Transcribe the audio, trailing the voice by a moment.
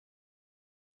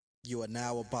You are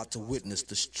now about to witness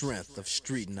the strength of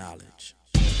street knowledge.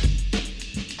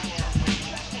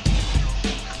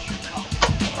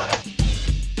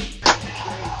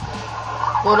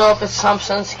 What up, it's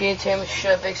Thompson Ski Team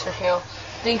Shit Bigspin here.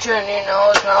 Think you're new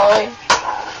nose nollie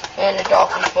and a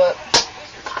dolphin flip.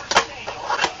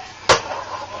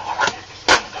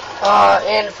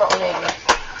 And a front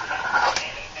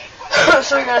 180.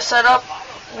 So you're gonna set up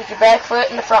with your back foot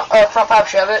in the front pop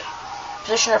shove it.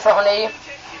 Position your front 180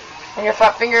 and your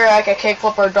front finger like a kick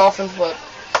flip or a dolphin flip.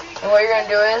 And what you're gonna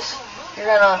do is you're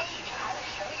gonna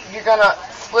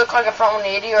flick like a front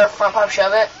 180 or a front pop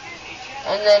shove it,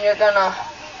 and then you're gonna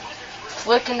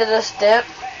flick into this dip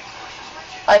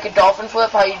like a dolphin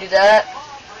flip. How you do that?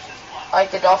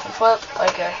 Like the dolphin flip,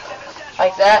 like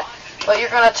that. But you're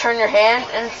gonna turn your hand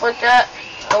and flick that.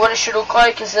 And what it should look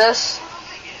like is this.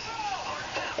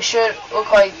 It should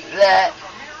look like that.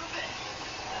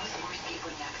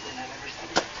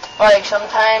 Like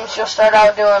sometimes you'll start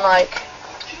out doing like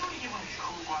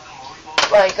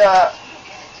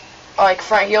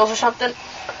front heels or something.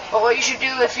 But what you should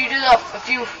do if you do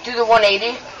the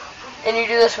 180 and you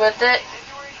do this with it,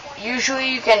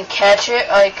 usually you can catch it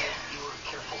like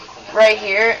right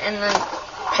here and then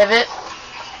pivot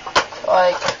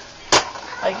like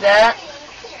that.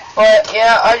 But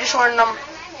yeah, I just learned them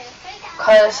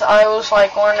because I was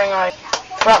like learning like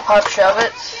front pop shove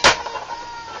it,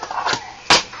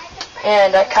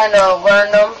 and I kind of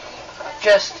learned them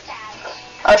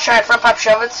I was trying front pop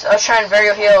shove it, I was trying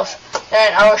varial heels,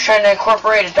 and I was trying to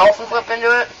incorporate a dolphin flip into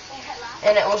it,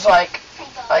 and it was like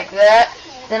that.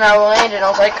 Then I landed and I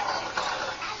was like,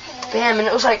 bam, and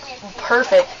it was like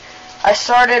perfect. I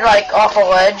started like off a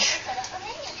ledge,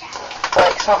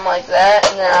 like something like that,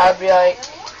 and then I'd be like,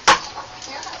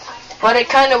 but it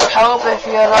kind of would help if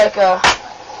you had like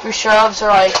through shoves or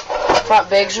like front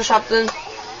bigs or something,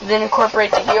 then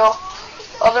incorporate the heel.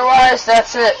 Otherwise,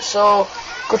 that's it. So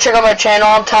go check out my channel.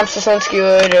 I'm Tom Stasinski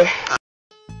later.